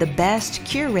 the best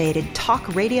curated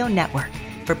talk radio network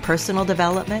for personal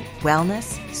development,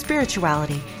 wellness,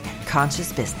 spirituality, and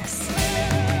conscious business.